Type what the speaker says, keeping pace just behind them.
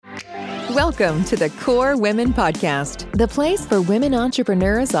Welcome to the Core Women Podcast, the place for women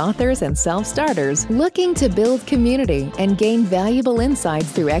entrepreneurs, authors, and self-starters looking to build community and gain valuable insights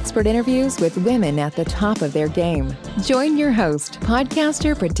through expert interviews with women at the top of their game. Join your host,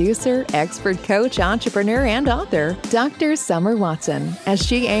 podcaster, producer, expert coach, entrepreneur, and author, Dr. Summer Watson, as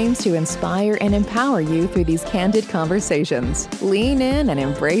she aims to inspire and empower you through these candid conversations. Lean in and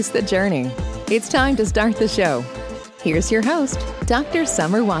embrace the journey. It's time to start the show. Here's your host, Dr.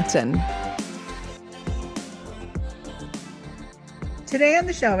 Summer Watson. Today on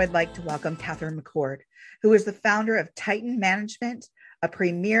the show, I'd like to welcome Katherine McCord, who is the founder of Titan Management, a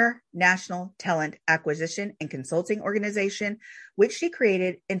premier national talent acquisition and consulting organization, which she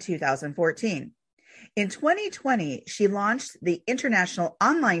created in 2014. In 2020, she launched the international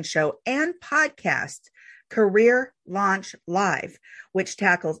online show and podcast, Career Launch Live, which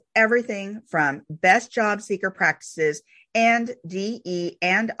tackles everything from best job seeker practices and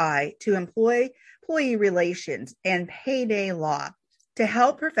DE&I to employee relations and payday law to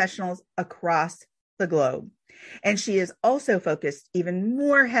help professionals across the globe. And she is also focused even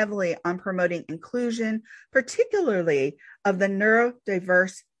more heavily on promoting inclusion, particularly of the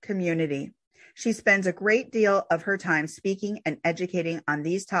neurodiverse community. She spends a great deal of her time speaking and educating on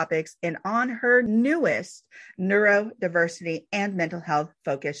these topics and on her newest neurodiversity and mental health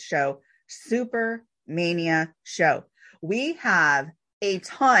focused show, Super Mania Show. We have a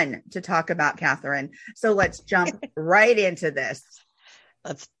ton to talk about, Katherine. So let's jump right into this.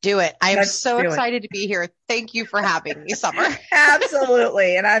 Let's do it. I am so excited to be here. Thank you for having me, Summer.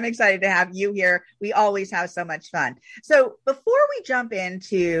 Absolutely. And I'm excited to have you here. We always have so much fun. So before we jump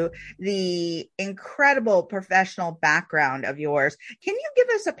into the incredible professional background of yours, can you give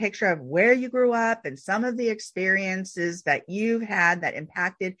us a picture of where you grew up and some of the experiences that you've had that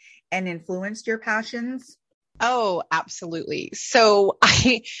impacted and influenced your passions? Oh, absolutely. So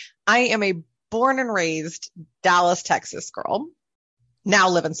I am a born and raised Dallas, Texas girl. Now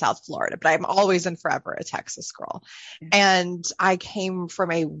live in South Florida, but I'm always and forever a Texas girl. And I came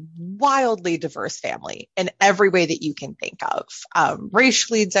from a wildly diverse family in every way that you can think of.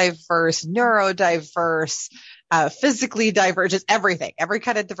 Racially diverse, neurodiverse, physically diverse, just everything, every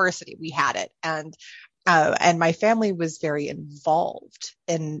kind of diversity, we had it. And my family was very involved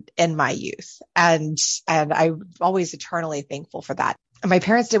in my youth. And I'm always eternally thankful for that. And my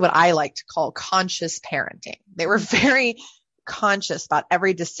parents did what I like to call conscious parenting. They were very conscious about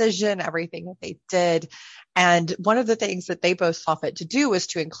every decision, everything that they did. And one of the things that they both saw fit to do was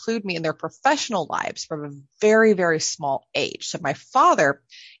to include me in their professional lives from a very, very small age. So my father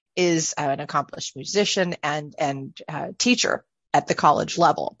is an accomplished musician and teacher at the college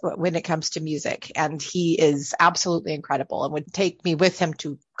level when it comes to music. And he is absolutely incredible and would take me with him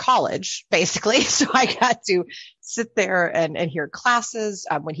to college, basically. So I got to sit there and hear classes.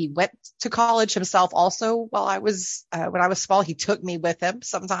 When he went to college himself also, when I was small, he took me with him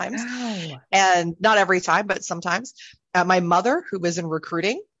sometimes. Wow. And not every time, but sometimes. My mother, who was in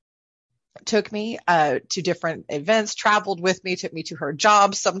recruiting, took me to different events, traveled with me, took me to her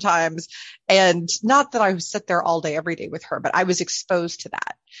job sometimes. And not that I would sit there all day, every day with her, but I was exposed to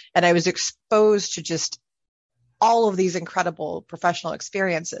that. And I was exposed to just all of these incredible professional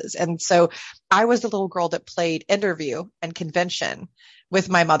experiences. And so I was the little girl that played interview and convention with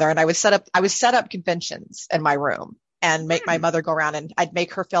my mother. And I would set up conventions in my room and make my mother go around, and I'd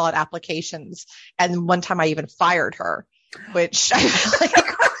make her fill out applications. And one time I even fired her, which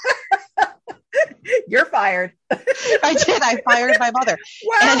You're fired. I did. I fired my mother.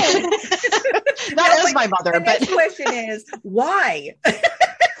 Wow. Not as my mother, the but next question is why?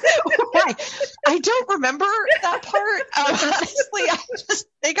 Why? I don't remember that part. Honestly, I just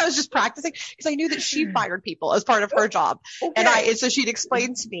think I was just practicing because I knew that she fired people as part of her job. Okay. And so she'd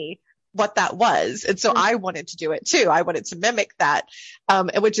explain to me what that was. And so I wanted to do it too. I wanted to mimic that.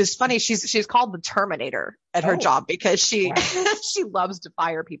 Which is funny. She's called the Terminator at her job because she loves to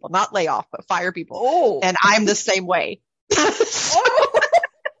fire people, not lay off, but fire people. Oh. And I'm the same way.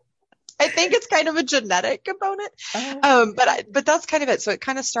 I think it's kind of a genetic component. But that's kind of it. So it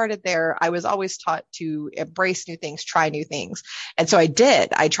kind of started there. I was always taught to embrace new things, try new things. And so I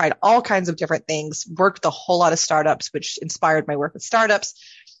did. I tried all kinds of different things, worked with a whole lot of startups, which inspired my work with startups.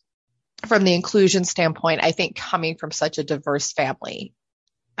 From the inclusion standpoint, I think coming from such a diverse family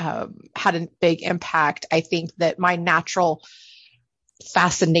had a big impact. I think that my natural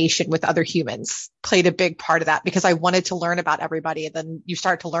fascination with other humans played a big part of that because I wanted to learn about everybody. And then you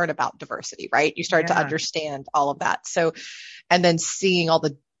start to learn about diversity, right? You start to understand all of that. So, and then seeing all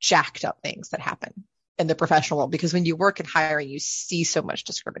the jacked up things that happen in the professional world, because when you work in hiring, you see so much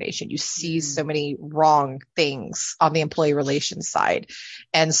discrimination, you see so many wrong things on the employee relations side.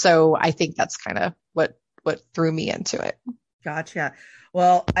 And so I think that's kind of what threw me into it. Gotcha.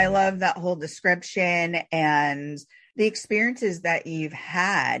 Well, I love that whole description and the experiences that you've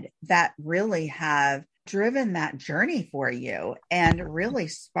had that really have driven that journey for you and really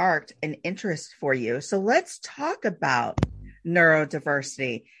sparked an interest for you. So let's talk about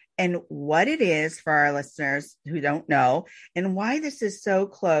neurodiversity and what it is for our listeners who don't know, and why this is so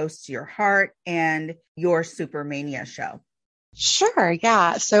close to your heart and your Supermania show. Sure.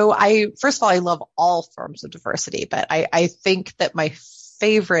 Yeah. So first of all, I love all forms of diversity, but I think that my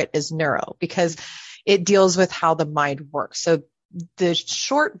favorite is neuro, because it deals with how the mind works. So the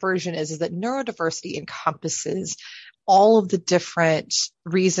short version is that neurodiversity encompasses all of the different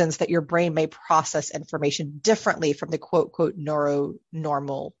reasons that your brain may process information differently from the quote, quote,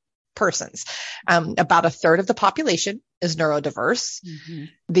 neuronormal persons. About a third of the population is neurodiverse. Mm-hmm.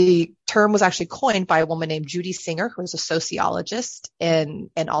 The term was actually coined by a woman named Judy Singer, who was a sociologist in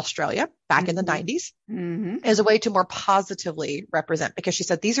Australia back in the 90s, as a way to more positively represent, because she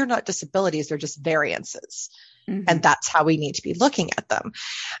said, these are not disabilities, they're just variances. And that's how we need to be looking at them.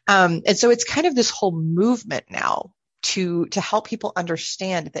 And so it's kind of this whole movement now to help people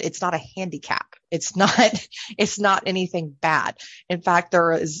understand that it's not a handicap. It's not anything bad. In fact,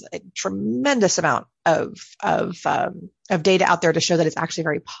 there is a tremendous amount of data out there to show that it's actually a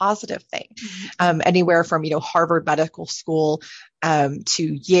very positive thing. Anywhere from, Harvard Medical School, to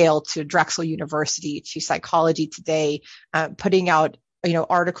Yale, to Drexel University, to Psychology Today, putting out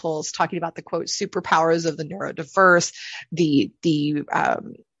articles talking about the quote superpowers of the neurodiverse,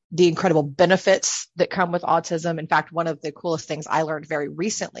 the incredible benefits that come with autism. In fact, one of the coolest things I learned very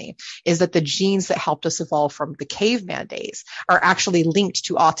recently is that the genes that helped us evolve from the caveman days are actually linked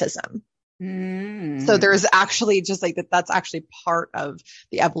to autism. So there's actually just like that's actually part of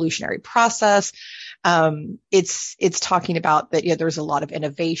the evolutionary process. It's talking about that, there's a lot of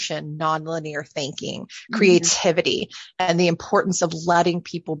innovation, nonlinear thinking, creativity, and the importance of letting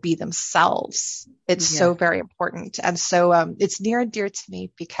people be themselves. It's so very important. And so, it's near and dear to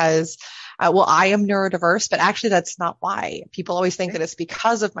me because, I am neurodiverse, but actually that's not why. People always think that it's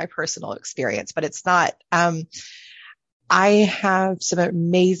because of my personal experience, but it's not. I have some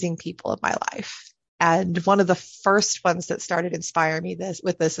amazing people in my life. And one of the first ones that started inspiring me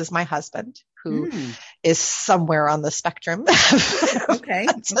with this is my husband, who is somewhere on the spectrum. Okay.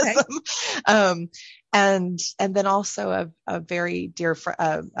 And then also a very dear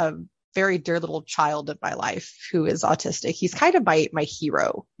very dear little child in my life who is autistic. He's kind of my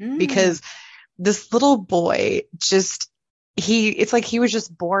hero because this little boy it's like he was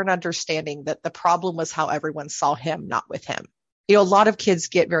just born understanding that the problem was how everyone saw him, not with him. A lot of kids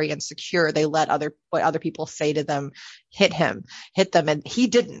get very insecure. They let what other people say to them hit them. And he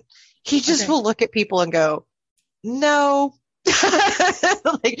didn't. He just will look at people and go, no.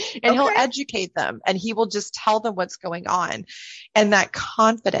 He'll educate them, and he will just tell them what's going on. And that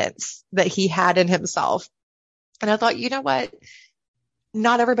confidence that he had in himself. And I thought, you know what?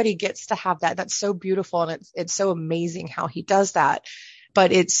 Not everybody gets to have that. That's so beautiful. And it's so amazing how he does that,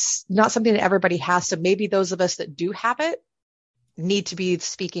 but it's not something that everybody has. So maybe those of us that do have it need to be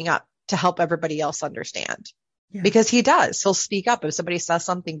speaking up to help everybody else understand, because he does. He'll speak up. If somebody says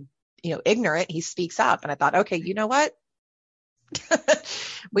something, ignorant, he speaks up. And I thought, okay, you know what?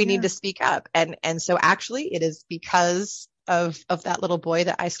 We need to speak up. And so actually it is because of that little boy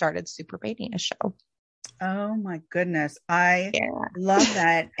that I started Supermania show. Oh my goodness. I love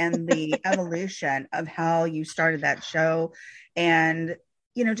that. And the evolution of how you started that show and,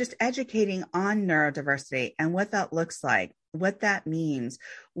 just educating on neurodiversity and what that looks like, what that means,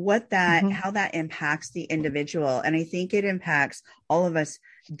 how that impacts the individual. And I think it impacts all of us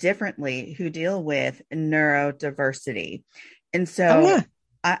differently who deal with neurodiversity. And so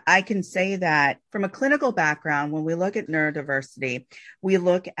I can say that from a clinical background, when we look at neurodiversity, we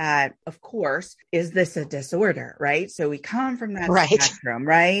look at, of course, is this a disorder, right? So we come from that spectrum,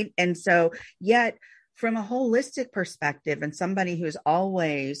 right? And so yet from a holistic perspective and somebody who's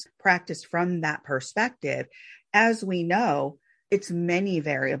always practiced from that perspective, as we know, it's many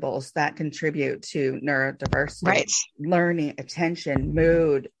variables that contribute to neurodiversity, right? Learning, attention,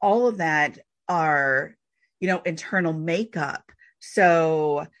 mood, all of that are, internal makeup.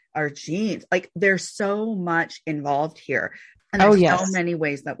 So our genes, there's so much involved here. And there's so many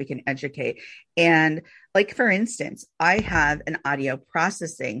ways that we can educate. And for instance, I have an audio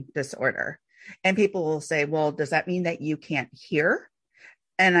processing disorder, and people will say, well, does that mean that you can't hear?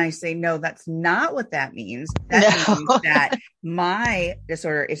 And I say, no, that's not what that means. That means that my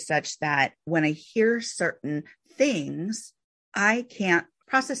disorder is such that when I hear certain things, I can't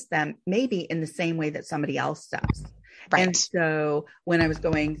process them maybe in the same way that somebody else does. Right. And so when I was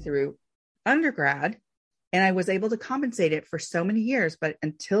going through undergrad, and I was able to compensate it for so many years, but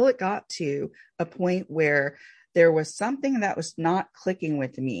until it got to a point where there was something that was not clicking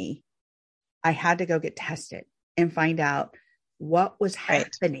with me, I had to go get tested and find out what was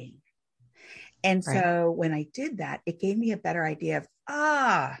happening. And so when I did that, it gave me a better idea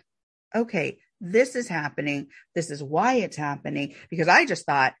of, okay, this is happening. This is why it's happening. Because I just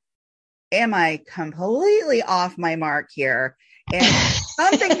thought, am I completely off my mark here? And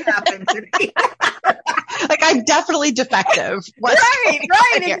something happened to me. Like, I'm definitely defective. Right,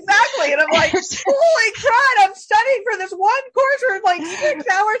 exactly. And I'm like, holy crap, I'm studying for this one course for like 6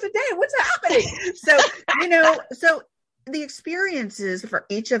 hours a day. What's happening? So, so the experiences for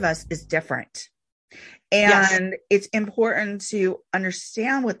each of us is different. And it's important to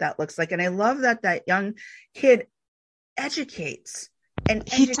understand what that looks like. And I love that that young kid educates and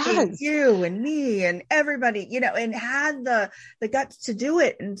educate you and me and everybody, and had the guts to do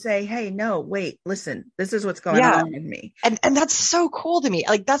it and say, hey, no, wait, listen, this is what's going on with me. And that's so cool to me.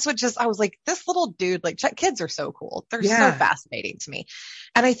 Like, that's what I was like, this little dude, like, kids are so cool. They're so fascinating to me.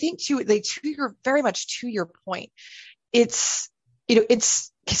 And I think very much to your point, it's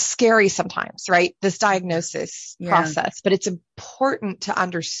scary sometimes, right? This diagnosis process, but it's important to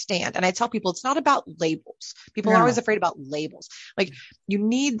understand. And I tell people, it's not about labels. People are always afraid about labels. Like,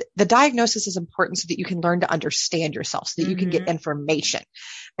 the diagnosis is important so that you can learn to understand yourself, so that you can get information.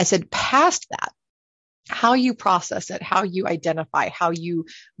 I said, past that, how you process it, how you identify, how you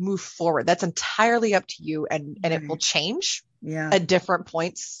move forward, that's entirely up to you. And it will change at different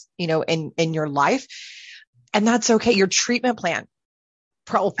points, in your life. And that's okay. Your treatment plan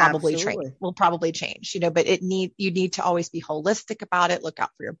will probably change, but you need to always be holistic about it. Look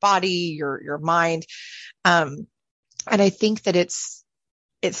out for your body, your mind. And I think that it's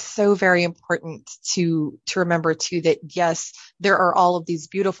so very important to remember too, that yes, there are all of these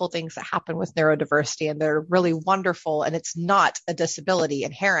beautiful things that happen with neurodiversity, and they're really wonderful. And it's not a disability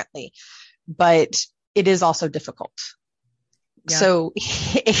inherently, but it is also difficult. So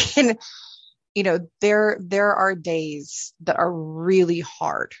there are days that are really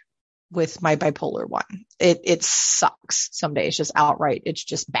hard with my bipolar 1. It sucks some days, just outright. It's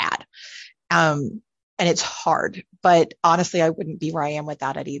just bad. And it's hard, but honestly, I wouldn't be where I am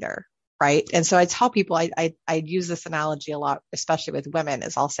without it either. Right. And so I tell people, I use this analogy a lot, especially with women,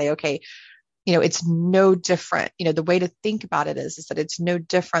 is I'll say, okay, it's no different. The way to think about it is that it's no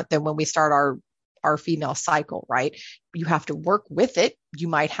different than when we start our female cycle, right? You have to work with it. You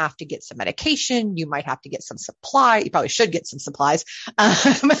might have to get some medication. You might have to get some supply. You probably should get some supplies.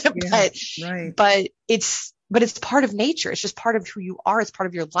 But it's part of nature. It's just part of who you are. It's part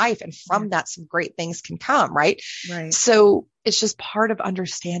of your life. And from that, some great things can come, right? So it's just part of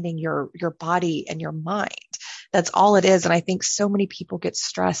understanding your body and your mind. That's all it is. And I think so many people get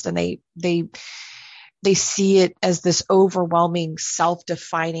stressed, and they see it as this overwhelming,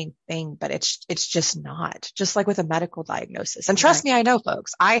 self-defining thing, but it's just not. Just like with a medical diagnosis. And trust me, I know,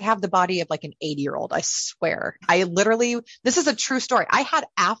 folks, I have the body of like an 80-year-old. I swear. This is a true story. I had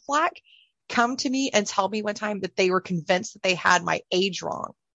Aflac come to me and tell me one time that they were convinced that they had my age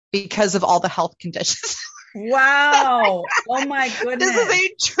wrong because of all the health conditions. Wow. Oh my goodness. This is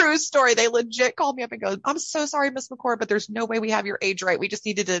a true story. They legit called me up and go, I'm so sorry, Miss McCord, but there's no way we have your age right. We just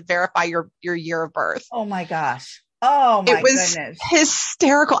needed to verify your year of birth. Oh my gosh. Oh my goodness. It was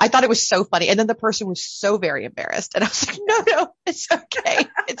hysterical. I thought it was so funny. And then the person was so very embarrassed. And I was like, no, it's okay.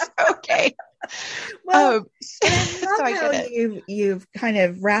 It's okay. Well, and I love how you've kind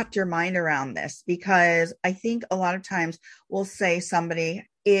of wrapped your mind around this, because I think a lot of times we'll say somebody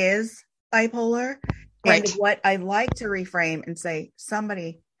is bipolar. And what I like to reframe and say,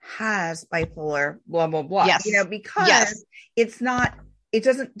 somebody has bipolar, blah, blah, blah, because it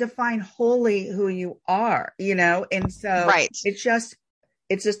doesn't define wholly who you are, and so it's just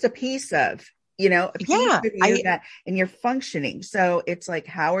a piece of, a piece of you that, and you're functioning. So it's like,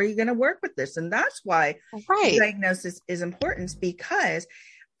 how are you going to work with this? And that's why the diagnosis is important, because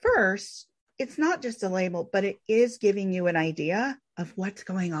first, it's not just a label, but it is giving you an idea of what's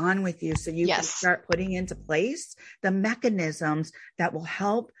going on with you, so you can start putting into place the mechanisms that will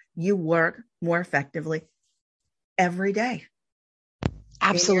help you work more effectively every day.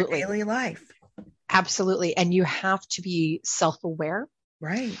 Absolutely. In your daily life. Absolutely. And you have to be self-aware.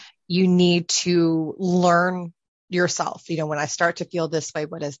 Right. You need to learn yourself. When I start to feel this way,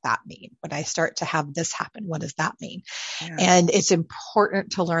 what does that mean? When I start to have this happen, what does that mean? Yeah. And it's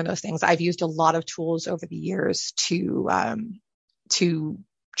important to learn those things. I've used a lot of tools over the years to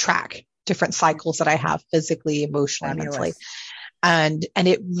track different cycles that I have physically, emotionally, mentally. And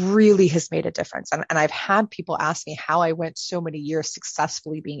it really has made a difference. And I've had people ask me how I went so many years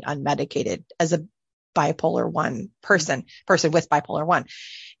successfully being unmedicated as a bipolar 1 person with bipolar 1.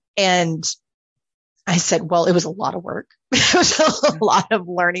 And I said, well, it was a lot of work. It was a lot of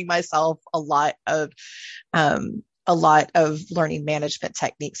learning myself, a lot of learning management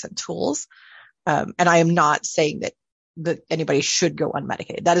techniques and tools. And I am not saying that anybody should go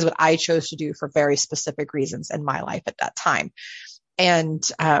unmedicated. That is what I chose to do for very specific reasons in my life at that time. And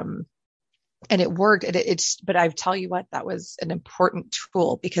it worked. But I tell you what, that was an important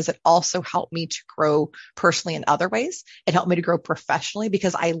tool because it also helped me to grow personally in other ways. It helped me to grow professionally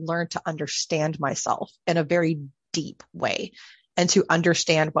because I learned to understand myself in a very deep way and to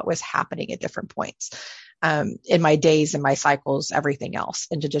understand what was happening at different points in my days and my cycles, everything else,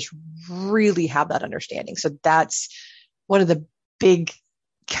 and to just really have that understanding. So that's one of the big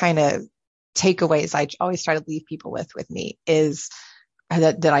kind of takeaways I always try to leave people with me is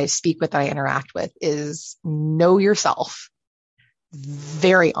that I speak with, that I interact with, is know yourself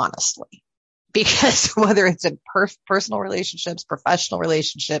very honestly, because whether it's in personal relationships, professional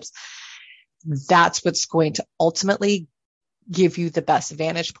relationships, that's what's going to ultimately give you the best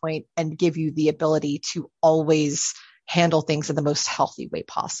vantage point and give you the ability to always handle things in the most healthy way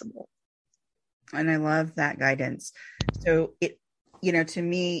possible. And I love that guidance. So to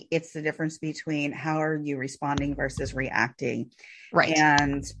me, it's the difference between how are you responding versus reacting. Right.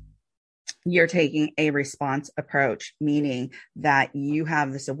 And you're taking a response approach, meaning that you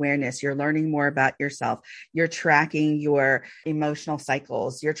have this awareness, you're learning more about yourself, you're tracking your emotional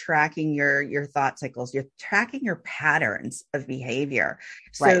cycles, you're tracking your thought cycles, you're tracking your patterns of behavior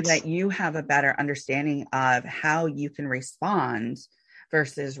so that you have a better understanding of how you can respond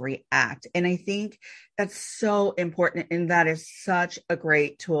versus react. And I think that's so important. And that is such a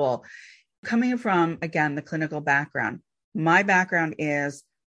great tool. Coming from, again, the clinical background, my background is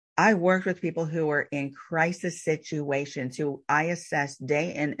I worked with people who were in crisis situations, who I assessed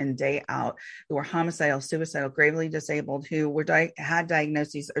day in and day out, who were homicidal, suicidal, gravely disabled, who were had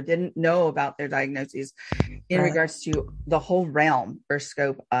diagnoses or didn't know about their diagnoses in regards to the whole realm or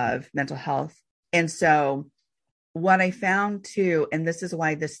scope of mental health. And so what I found too, and this is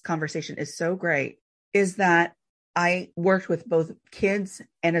why this conversation is so great, is that I worked with both kids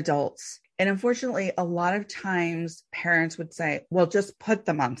and adults. And unfortunately, a lot of times parents would say, well, just put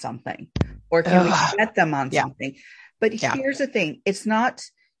them on something, or can we get them on something? But here's the thing. It's not,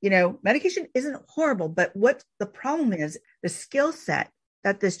 medication isn't horrible, but what the problem is, the skill set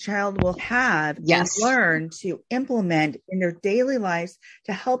that this child will have and learn to implement in their daily lives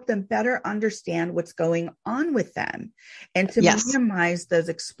to help them better understand what's going on with them and to minimize those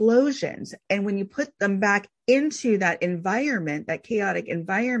explosions. And when you put them back into that environment, that chaotic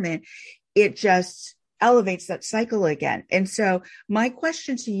environment, it just elevates that cycle again. And so my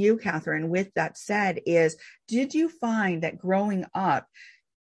question to you, Katherine, with that said, is, did you find that growing up,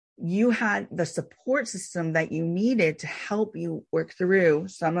 you had the support system that you needed to help you work through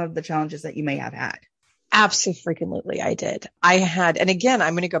some of the challenges that you may have had? Absolutely, I did. I had, and again,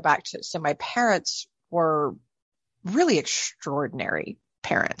 I'm going to go back to, so my parents were really extraordinary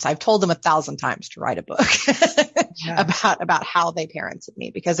parents. I've told them 1,000 times to write a book about how they parented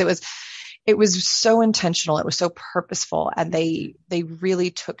me, because it was so intentional. It was so purposeful. And they really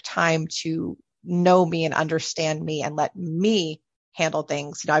took time to know me and understand me and let me handle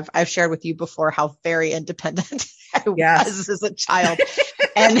things. I've shared with you before how very independent I was as a child.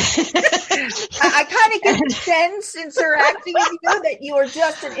 And I kind of get the sense interacting with you that you were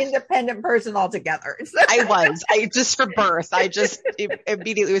just an independent person altogether. I just for birth,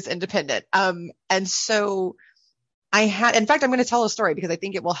 immediately was independent. And so in fact, I'm going to tell a story because I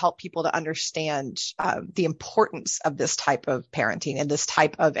think it will help people to understand the importance of this type of parenting and this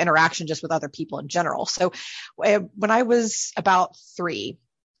type of interaction just with other people in general. So when I was about 3,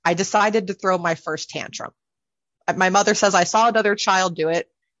 I decided to throw my first tantrum. My mother says, I saw another child do it.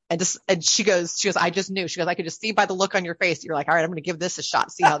 And she goes, I just knew. She goes, I could just see by the look on your face. You're like, all right, I'm going to give this a shot,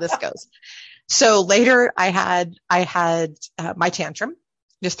 see how this goes. So later I had my tantrum,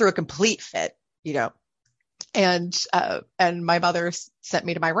 just threw a complete fit, And my mother sent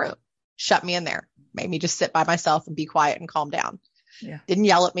me to my room, shut me in there, made me just sit by myself and be quiet and calm down. Yeah. Didn't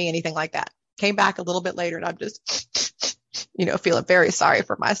yell at me, anything like that. Came back a little bit later and I'm just, feeling very sorry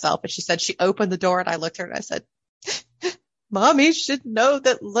for myself. And she said, she opened the door and I looked at her and I said, Mommy should know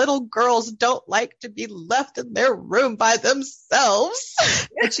that little girls don't like to be left in their room by themselves.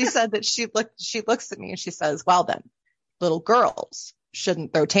 And she said that she looks at me and she says, well then, little girls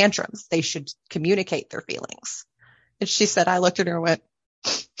shouldn't throw tantrums. They should communicate their feelings. And she said, I looked at her and went,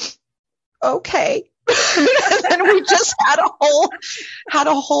 okay. And then we just had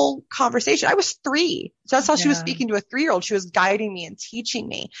a whole conversation. I was 3. So that's how she was speaking to a 3-year-old. She was guiding me and teaching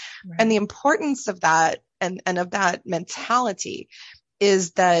me. Right. And the importance of that and of that mentality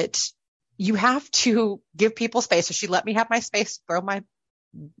is that you have to give people space. So she let me have my space to throw my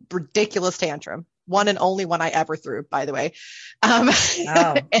ridiculous tantrum. One and only one I ever threw, by the way. Wow,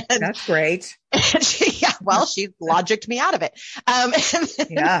 that's great. She logicked me out of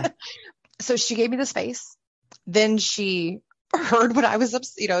it. So she gave me the space. Then she heard what I was,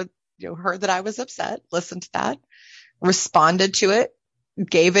 heard that I was upset, listened to that, responded to it,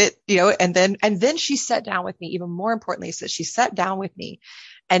 gave it, and then she sat down with me. Even more importantly, so she sat down with me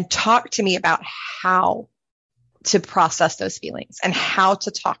and talked to me about how to process those feelings and how to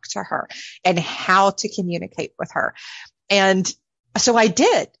talk to her and how to communicate with her. And so I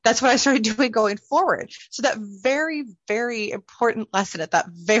did. That's what I started doing going forward. So that very, very important lesson at that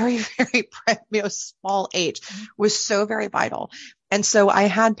very, very small age was so very vital. And so I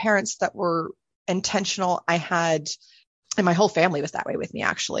had parents that were intentional. And my whole family was that way with me,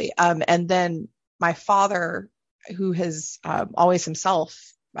 actually. And then my father, who has always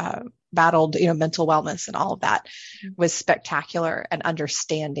himself battled, mental wellness and all of that, was spectacular and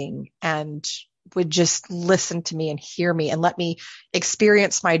understanding and would just listen to me and hear me and let me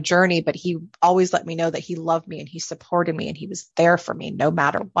experience my journey. But he always let me know that he loved me and he supported me and he was there for me no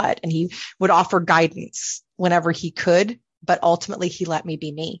matter what. And he would offer guidance whenever he could, but ultimately he let me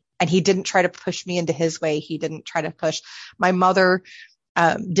be me. And he didn't try to push me into his way. He didn't try to push. My mother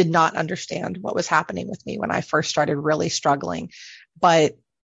did not understand what was happening with me when I first started really struggling, but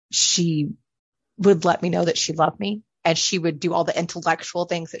she would let me know that she loved me. And she would do all the intellectual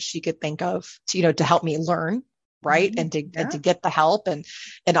things that she could think of to help me learn. Right. And to get the help and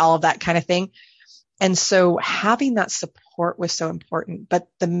all of that kind of thing. And so having that support was so important. But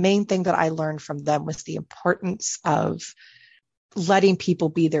the main thing that I learned from them was the importance of letting people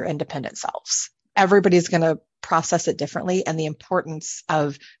be their independent selves. Everybody's going to process it differently. And the importance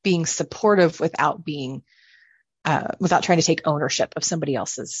of being supportive without trying to take ownership of somebody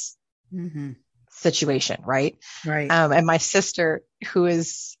else's situation. Right. And my sister, who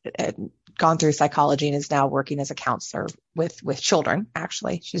has gone through psychology and is now working as a counselor with children,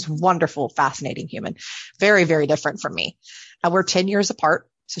 actually, she's a wonderful, fascinating human, very, very different from me. We're 10 years apart.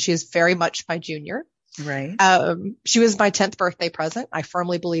 So she is very much my junior. Right. She was my 10th birthday present. I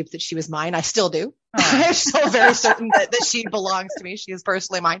firmly believe that she was mine. I still do. I'm still very certain that she belongs to me. She is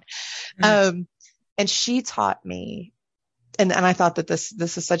personally mine. And she taught me, and I thought that this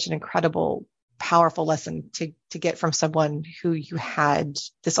is such an incredible, powerful lesson to get from someone who you had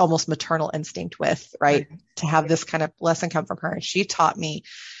this almost maternal instinct with, right? To have this kind of lesson come from her. And she taught me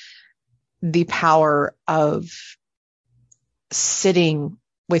the power of sitting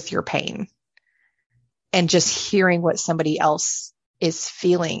with your pain and just hearing what somebody else is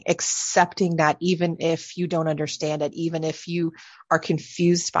feeling, accepting that even if you don't understand it, even if you are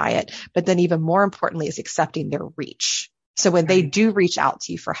confused by it, but then even more importantly is accepting their reach. So when they do reach out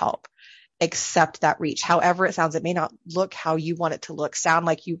to you for help, accept that reach. However it sounds, it may not look how you want it to look, sound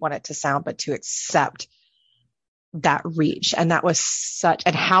like you want it to sound, but to accept that reach. And that was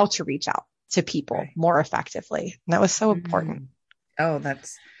and how to reach out to people more effectively. And that was so important. Oh, that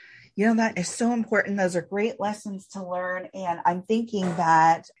is so important. Those are great lessons to learn. And I'm thinking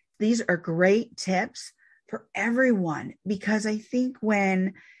that these are great tips for everyone, because I think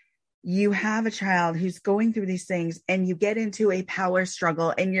when you have a child who's going through these things and you get into a power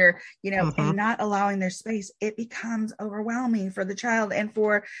struggle and you're, and not allowing their space, it becomes overwhelming for the child and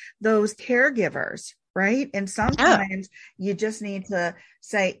for those caregivers. Right. And sometimes you just need to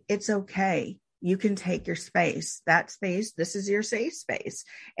say, it's okay. You can take your space, that space. This is your safe space.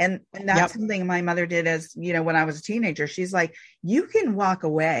 And that's something my mother did as, when I was a teenager. She's like, you can walk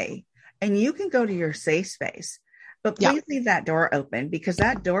away and you can go to your safe space. But please leave that door open, because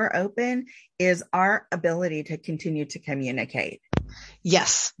that door open is our ability to continue to communicate.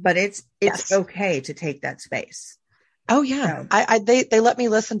 Yes. But it's okay to take that space. Oh yeah. They let me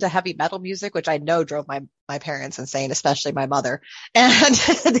listen to heavy metal music, which I know drove my parents insane, especially my mother. And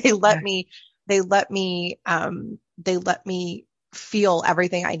they let me feel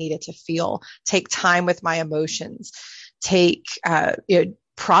everything I needed to feel, take time with my emotions,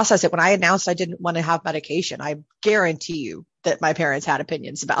 process it. When I announced I didn't want to have medication, I guarantee you that my parents had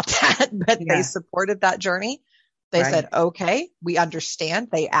opinions about that, but they supported that journey They said, okay, we understand.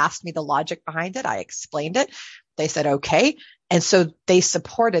 They asked me the logic behind it. I explained it. They said, okay. And so they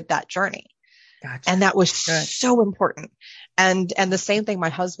supported that journey. Gotcha. And that was so important. And the same thing, my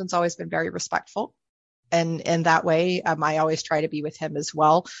husband's always been very respectful. And in that way, I always try to be with him as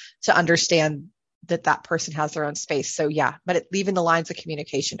well to understand that person has their own space. So yeah, but leaving the lines of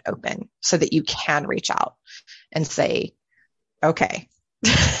communication open so that you can reach out and say, okay.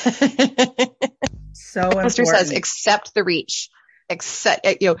 So important. Pastor says, accept the reach,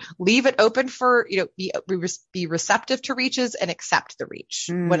 leave it open for, be receptive to reaches and accept the reach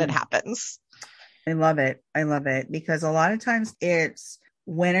when it happens. I love it. I love it because a lot of times it's,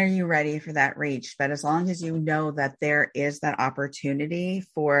 when are you ready for that reach? But as long as you know that there is that opportunity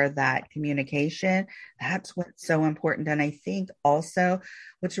for that communication, that's what's so important. And I think also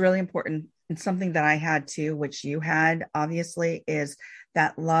what's really important, and something that I had too, which you had obviously, is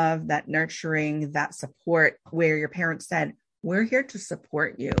that love, that nurturing, that support, where your parents said, we're here to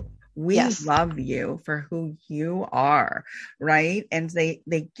support you. We love you for who you are, right? And they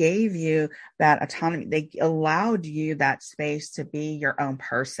gave you that autonomy. They allowed you that space to be your own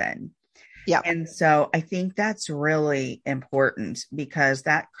person. Yeah. And so I think that's really important because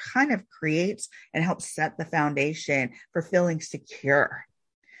that kind of creates and helps set the foundation for feeling secure.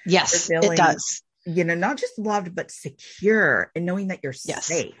 Yes, it does. Not just loved, but secure and knowing that you're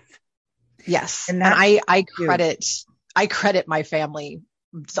safe. Yes. And I credit my family,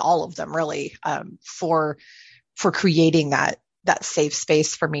 all of them really, for creating that safe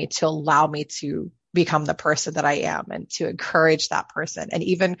space for me to allow me to become the person that I am and to encourage that person. And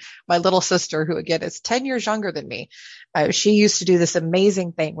even my little sister, who again is 10 years younger than me, she used to do this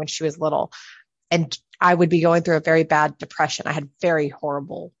amazing thing when she was little, and I would be going through a very bad depression. I had very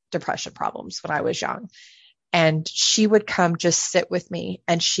horrible depression problems when I was young, and she would come just sit with me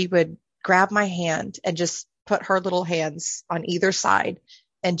and she would grab my hand and just put her little hands on either side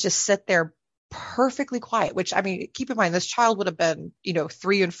and just sit there perfectly quiet, which, I mean, keep in mind, this child would have been,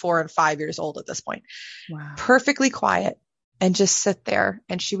 3 and 4 and 5 years old at this point. Wow. Perfectly quiet, and just sit there.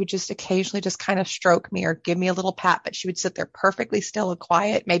 And she would just occasionally just kind of stroke me or give me a little pat, but she would sit there perfectly still and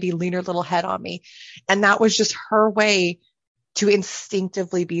quiet, maybe lean her little head on me. And that was just her way to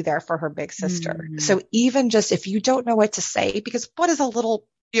instinctively be there for her big sister. Mm-hmm. So even just if you don't know what to say, because what is a little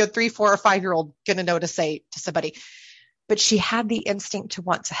 3, 4, or 5-year-old going to know to say to somebody? But she had the instinct to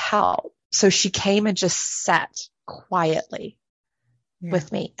want to help. So she came and just sat quietly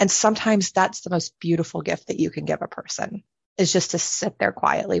with me. And sometimes that's the most beautiful gift that you can give a person, is just to sit there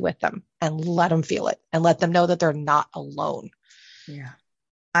quietly with them and let them feel it and let them know that they're not alone. Yeah.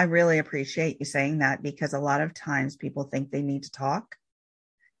 I really appreciate you saying that, because a lot of times people think they need to talk.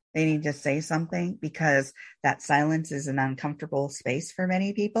 They need to say something because that silence is an uncomfortable space for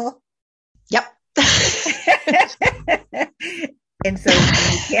many people. Yep. And so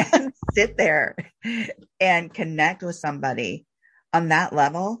you can sit there and connect with somebody on that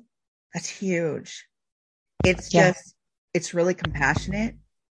level. That's huge. It's it's really compassionate.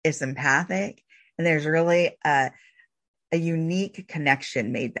 It's empathic. And there's really a unique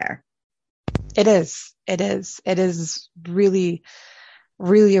connection made there. It is. It is really,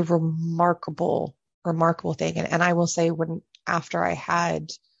 really a remarkable thing. And I will say, after I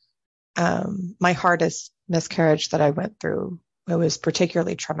had my hardest miscarriage that I went through, it was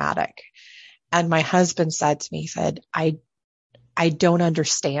particularly traumatic. And my husband said to me, he said, I don't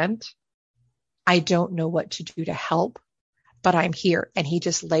understand. I don't know what to do to help, but I'm here. And he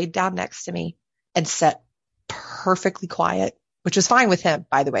just laid down next to me and sat perfectly quiet, which was fine with him,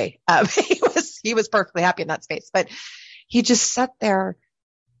 by the way. He was perfectly happy in that space, but he just sat there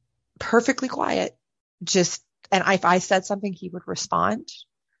perfectly quiet. And if I said something, he would respond,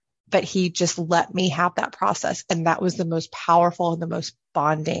 but he just let me have that process. And that was the most powerful and the most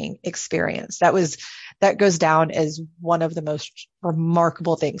bonding experience. That goes down as one of the most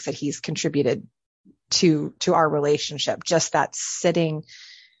remarkable things that he's contributed to our relationship. Just that sitting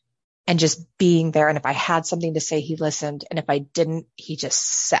and just being there. And if I had something to say, he listened. And if I didn't, he just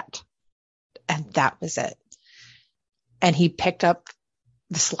sat. And that was it. And he picked up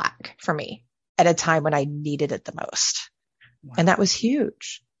the slack for me at a time when I needed it the most. Wow. And that was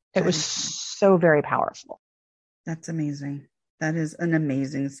huge. It was so very powerful. That's amazing. That is an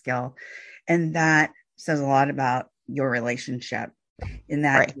amazing skill. And that says a lot about your relationship, in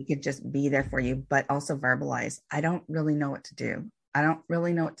that he could just be there for you, but also verbalize, I don't really know what to do. I don't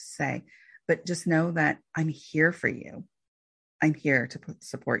really know what to say, but just know that I'm here for you. I'm here to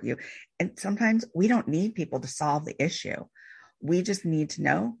support you. And sometimes we don't need people to solve the issue. We just need to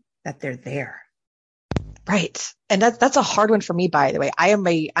know that they're there. Right. And that's a hard one for me, by the way. I am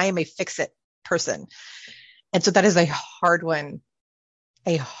a fix-it person. And so that is a hard one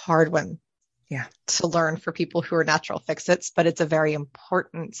Yeah. to learn for people who are natural fix-its, but it's a very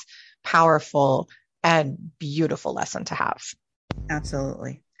important, powerful, and beautiful lesson to have.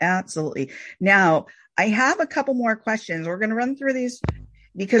 Absolutely. Absolutely. Now, I have a couple more questions. We're going to run through these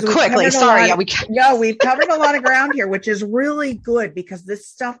because we've quickly. covered Sorry, we've covered a lot of ground here, which is really good because this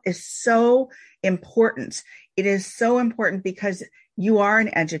stuff is so important. It is so important because you are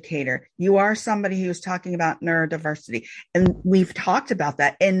an educator. You are somebody who's talking about neurodiversity, and we've talked about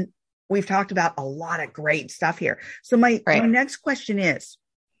that, and we've talked about a lot of great stuff here. So my next question is,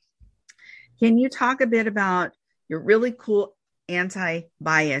 can you talk a bit about your really cool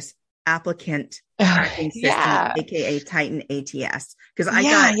anti-bias applicant tracking system, aka Titan ATS? Because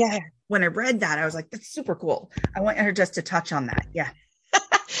when I read that, I was like, that's super cool. I want her just to touch on that. Yeah.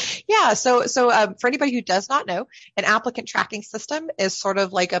 Yeah. So for anybody who does not know, an applicant tracking system is sort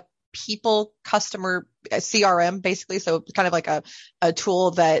of like a people customer CRM, basically. So kind of like a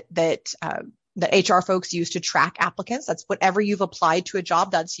tool that HR folks use to track applicants. That's whatever you've applied to a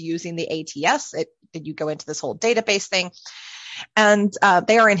job that's using the ATS. You go into this whole database thing, and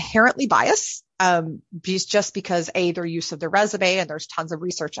they are inherently biased. Just because their use of the resume, and there's tons of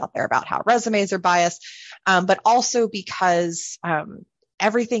research out there about how resumes are biased, but also because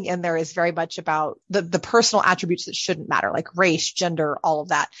everything in there is very much about the personal attributes that shouldn't matter, like race, gender, all of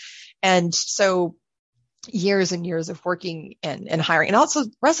that. And so years and years of working in hiring, and also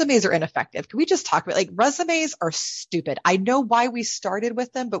resumes are ineffective. Can we just talk about, like, resumes are stupid. I know why we started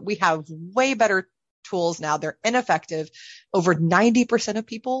with them, but we have way better tools now. They're ineffective. Over 90% of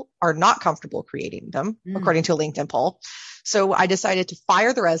people are not comfortable creating them, according to a LinkedIn poll. So I decided to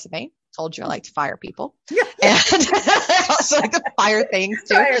fire the resume. Told you I like to fire people. Yeah. And I also like to fire things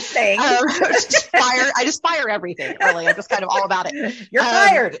too. Fire things. I just fire everything, really. I'm just kind of all about it. You're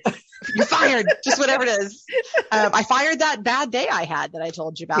fired. You're fired. Just whatever it is. I fired that bad day I had that I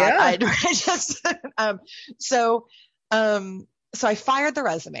told you about. Yeah. So I fired the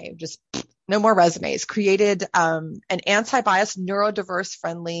resume, just no more resumes, created an anti-bias, neurodiverse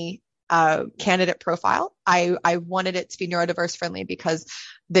friendly candidate profile. I wanted it to be neurodiverse friendly because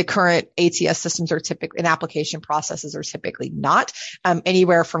the current ATS systems are typically, and application processes are typically not,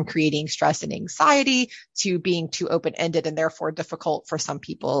 anywhere from creating stress and anxiety to being too open-ended and therefore difficult for some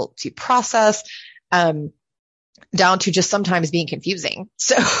people to process, down to just sometimes being confusing.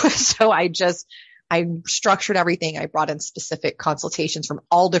 So I structured everything. I brought in specific consultations from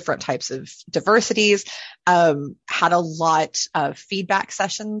all different types of diversities, had a lot of feedback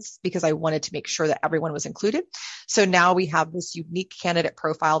sessions because I wanted to make sure that everyone was included. So now we have this unique candidate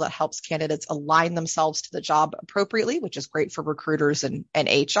profile that helps candidates align themselves to the job appropriately, which is great for recruiters and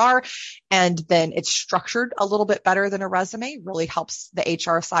HR. And then it's structured a little bit better than a resume, really helps the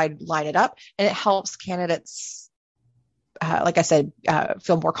HR side line it up. And it helps candidates, like I said,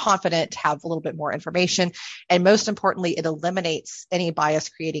 feel more confident, have a little bit more information. And most importantly, it eliminates any bias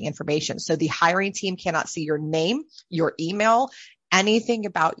creating information. So the hiring team cannot see your name, your email, anything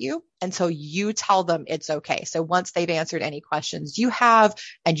about you until you tell them it's okay. So once they've answered any questions you have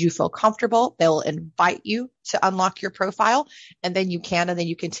and you feel comfortable, they'll invite you to unlock your profile, and then you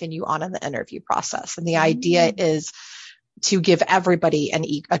continue on in the interview process. And the idea is to give everybody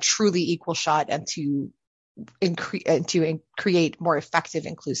a truly equal shot and to create more effective,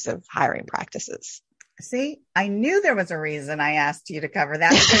 inclusive hiring practices. See, I knew there was a reason I asked you to cover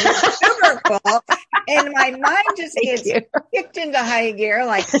that, because it's super cool. And my mind just gets kicked into high gear.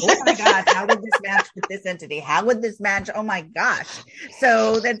 Like, oh my gosh, how would this match with this entity? How would this match? Oh my gosh.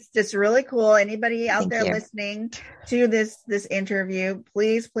 So that's just really cool. Anybody out there listening to this interview,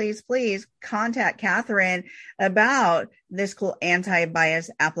 please contact Katherine about this cool anti-bias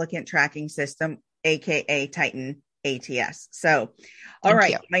applicant tracking system, aka Titan ATS. So, all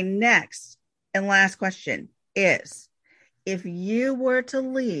right, my next and last question is, if you were to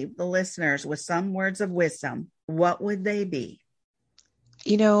leave the listeners with some words of wisdom, what would they be?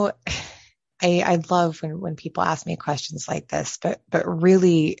 You know, I love when people ask me questions like this, but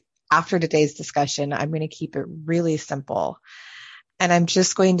really after today's discussion, I'm going to keep it really simple. And I'm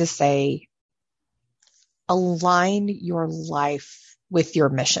just going to say, align your life with your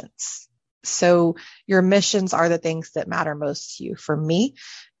missions. So your missions are the things that matter most to you. For me,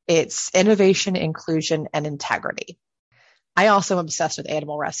 it's innovation, inclusion, and integrity. I also am obsessed with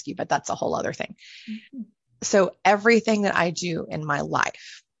animal rescue, but that's a whole other thing. Mm-hmm. So everything that I do in my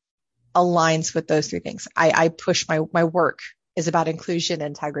life aligns with those three things. I push my work is about inclusion,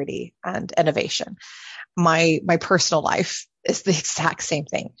 integrity, and innovation. My personal life is the exact same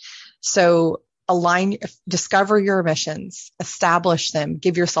thing. So discover your missions, establish them,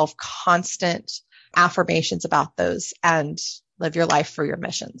 give yourself constant affirmations about those and live your life for your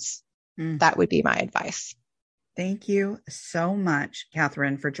missions. That would be my advice. Thank you so much,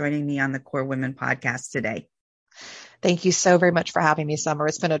 Katherine, for joining me on the Core Women podcast today. Thank you so very much for having me, Summer.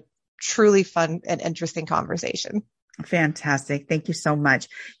 It's been a truly fun and interesting conversation. Fantastic. Thank you so much.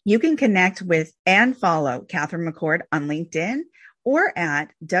 You can connect with and follow Katherine McCord on LinkedIn or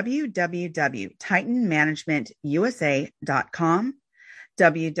at www.titanmanagementusa.com,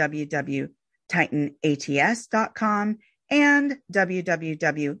 www.titanats.com, and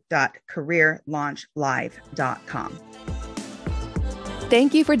www.careerlaunchlive.com.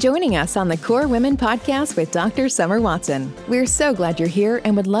 Thank you for joining us on the Core Women podcast with Dr. Summer Watson. We're so glad you're here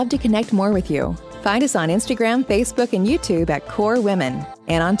and would love to connect more with you. Find us on Instagram, Facebook, and YouTube at Core Women,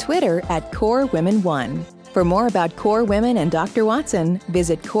 and on Twitter at Core Women 1. For more about Core Women and Dr. Watson,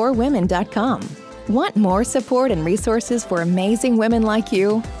 visit corewomen.com. Want more support and resources for amazing women like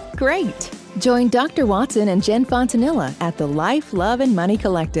you? Great! Join Dr. Watson and Jen Fontanilla at the Life, Love, and Money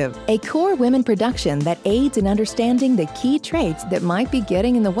Collective, a Core Women production that aids in understanding the key traits that might be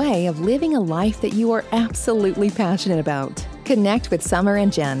getting in the way of living a life that you are absolutely passionate about. Connect with Summer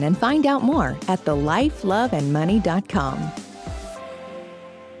and Jen and find out more at thelifeloveandmoney.com.